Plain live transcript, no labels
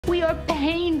We are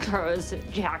painters,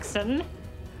 Jackson.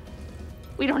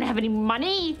 We don't have any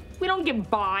money. We don't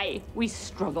get by. We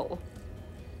struggle.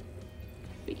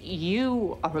 But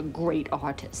you are a great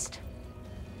artist.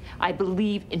 I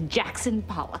believe in Jackson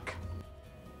Pollock.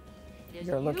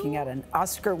 You're looking at an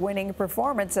Oscar-winning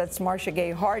performance. That's Marcia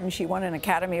Gay Harden. She won an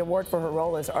Academy Award for her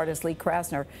role as artist Lee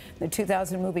Krasner in the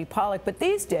 2000 movie Pollock. But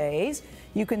these days,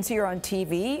 you can see her on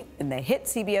TV in the hit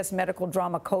CBS medical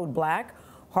drama Code Black.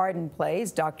 Harden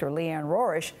plays Dr. Leanne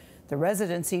Rorish, the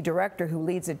residency director who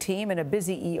leads a team in a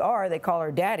busy ER. They call her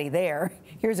Daddy there.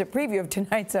 Here's a preview of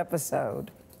tonight's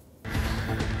episode.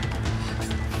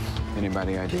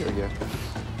 Anybody idea yet?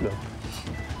 No.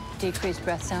 Decreased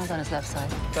breath sounds on his left side.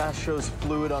 Fast shows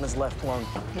fluid on his left lung.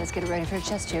 Let's get it ready for a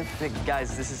chest tube. Hey,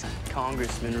 guys, this is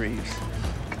Congressman Reeves.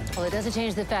 Well, it doesn't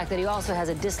change the fact that he also has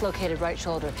a dislocated right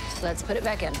shoulder. Let's put it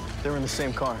back in. They were in the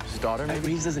same car. His daughter, maybe?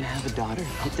 Reeves doesn't have a daughter. I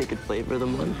hope they could flavor the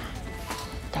month.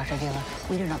 Dr. Gayle,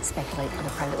 we do not speculate on the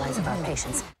private lives of our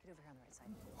patients.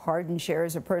 Harden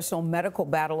shares a personal medical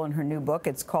battle in her new book.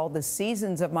 It's called The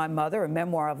Seasons of My Mother, a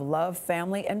memoir of love,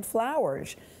 family, and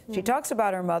flowers. She talks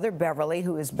about her mother, Beverly,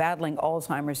 who is battling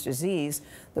Alzheimer's disease.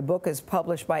 The book is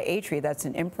published by Atria. That's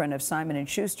an imprint of Simon &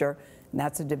 Schuster, and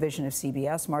that's a division of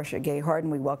CBS. Marcia Gay Harden,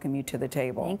 we welcome you to the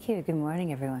table. Thank you. Good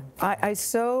morning, everyone. I was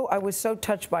so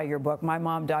touched by your book. My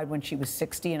mom died when she was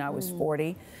 60 and I was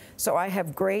 40. So I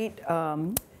have great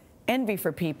envy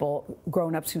for people,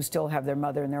 grown-ups who still have their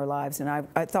mother in their lives. And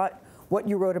I thought what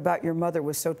you wrote about your mother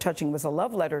was so touching. It was a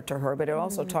love letter to her, but it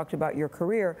also talked about your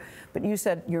career. But you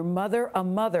said your mother, a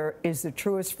mother, is the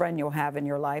truest friend you'll have in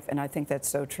your life, and I think that's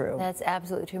so true. That's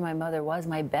absolutely true. My mother was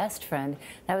my best friend.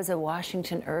 That was a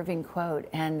Washington Irving quote,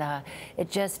 and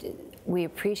we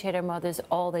appreciate our mothers,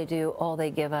 all they do, all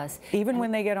they give us. Even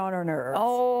when they get on our nerves.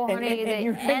 Oh, honey, and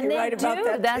you're right do. About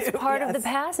that That's too. part of the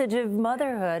passage of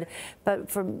motherhood. But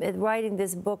from writing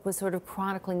this book was sort of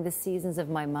chronicling the seasons of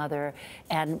my mother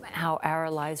and how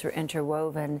our lives were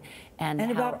interwoven. And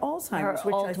about Alzheimer's,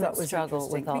 which I thought was struggle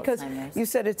with interesting. Because Alzheimer's. you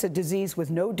said it's a disease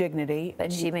with no dignity.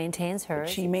 But she maintains hers.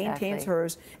 She maintains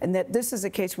hers, and that this is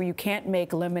a case where you can't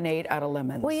make lemonade out of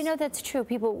lemons. Well, you know, that's true.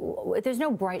 People, there's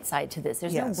no bright side to this.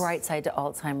 There's no bright side to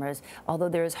Alzheimer's, although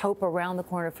there is hope around the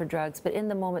corner for drugs. But in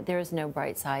the moment, there is no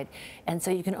bright side. And so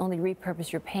you can only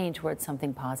repurpose your pain towards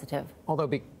something positive.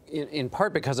 Although, in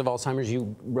part because of Alzheimer's,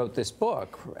 you wrote this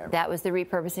book. That was the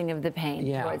repurposing of the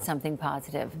pain towards something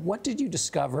positive. What did you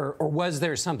discover, or was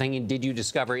there something did you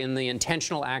discover in the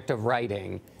intentional act of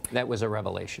writing that was a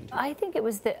revelation to you? I think it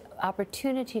was the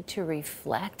opportunity to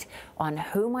reflect on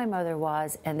who my mother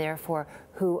was and therefore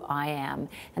who I am.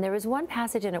 And there was one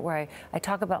passage in it where I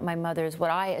talk about my mother's,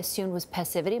 what I assumed was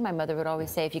passivity. My mother would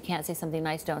always say, if you can't say something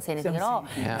nice, don't say anything at all.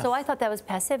 So I thought that was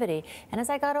passivity. And as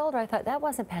I got older, I thought that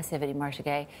wasn't passivity, Marcia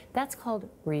Gay. That's called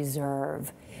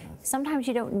reserve. Sometimes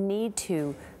you don't need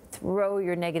to throw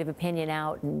your negative opinion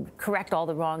out and correct all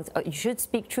the wrongs. You should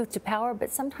speak truth to power, but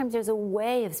sometimes there's a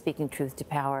way of speaking truth to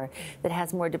power that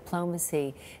has more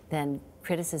diplomacy than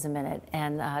criticism in it.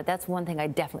 And that's one thing I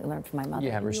definitely learned from my mother.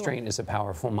 Yeah, restraint is a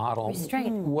powerful model.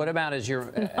 Restraint. What about as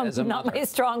a not mother? My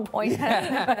strong point.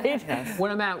 Right?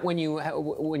 What about when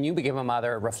you became a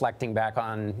mother, reflecting back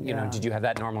on, you know, did you have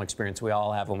that normal experience we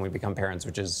all have when we become parents,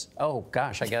 which is, oh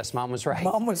gosh, I guess mom was right.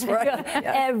 Mom was right.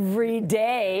 Every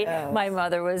day, my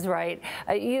mother was right.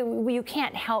 You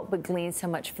can't help but glean so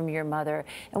much from your mother.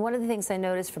 And one of the things I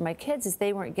noticed for my kids is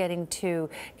they weren't getting to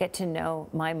get to know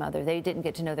my mother. They didn't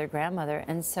get to know their grandmother.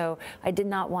 And so I did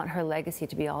not want her legacy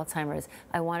to be Alzheimer's.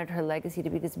 I wanted her legacy to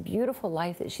be this beautiful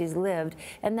life that she's lived.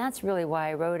 And that's really why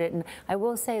I wrote it. And I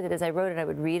will say that as I wrote it, I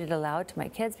would read it aloud to my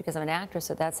kids because I'm an actress,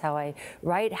 so that's how I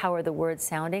write. How are the words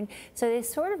sounding? So they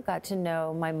sort of got to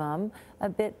know my mom a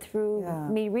bit through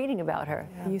me reading about her.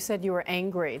 You said you were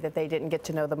angry that they didn't get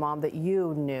to know the mom that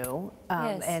you knew.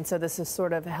 And so this is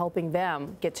sort of helping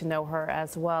them get to know her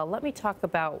as well. Let me talk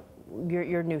about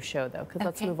your new show, though, because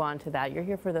let's move on to that. You're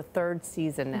here for the 3rd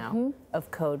season now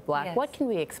of Code Black. Yes. What can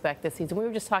we expect this season? We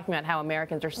were just talking about how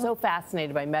Americans are so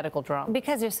fascinated by medical drama.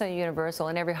 Because they're so universal.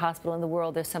 In every hospital in the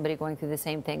world, there's somebody going through the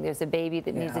same thing. There's a baby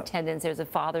that needs attendance. There's a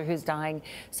father who's dying.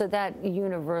 So that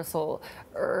universal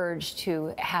urge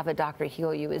to have a doctor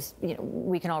heal you is, you know,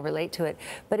 we can all relate to it.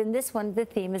 But in this one, the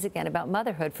theme is, again, about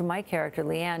motherhood for my character,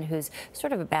 Leanne, who's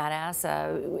sort of a badass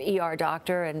ER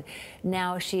doctor, and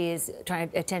now she is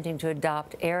attempting to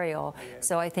adopt Ariel.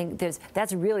 So I think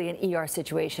that's really an ER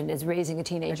situation, is raising a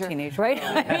teenager. Right?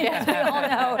 I mean, as we all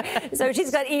know. So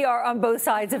she's got ER on both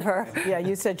sides of her. Yeah,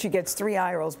 you said she gets 3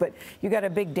 eye rolls, but you got a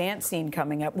big dance scene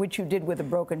coming up, which you did with a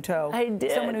broken toe. I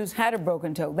did. Someone who's had a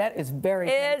broken toe, that is very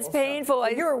painful. It's painful. So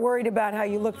you were worried about how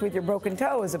you looked with your broken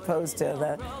toe as opposed to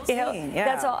the scene. Yeah.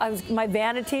 That's all. My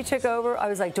vanity took over. I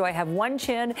was like, do I have one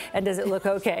chin, and does it look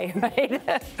okay? Right?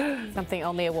 Something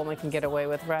only a woman can get away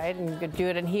with, right? And you could do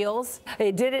it in heels.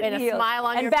 I did it and in heels. a smile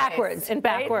on and your backwards. face. And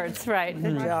backwards, right?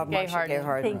 Good job, Gay Marcia Gay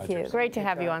Harden. Thank you. Great to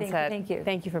have you on set. Thank you.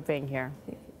 Thank you for being here.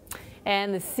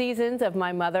 And the seasons of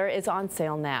My Mother is on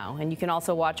sale now. And you can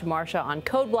also watch Marcia on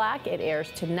Code Black. It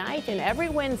airs tonight and every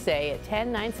Wednesday at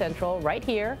 10, 9 Central right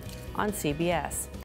here on CBS.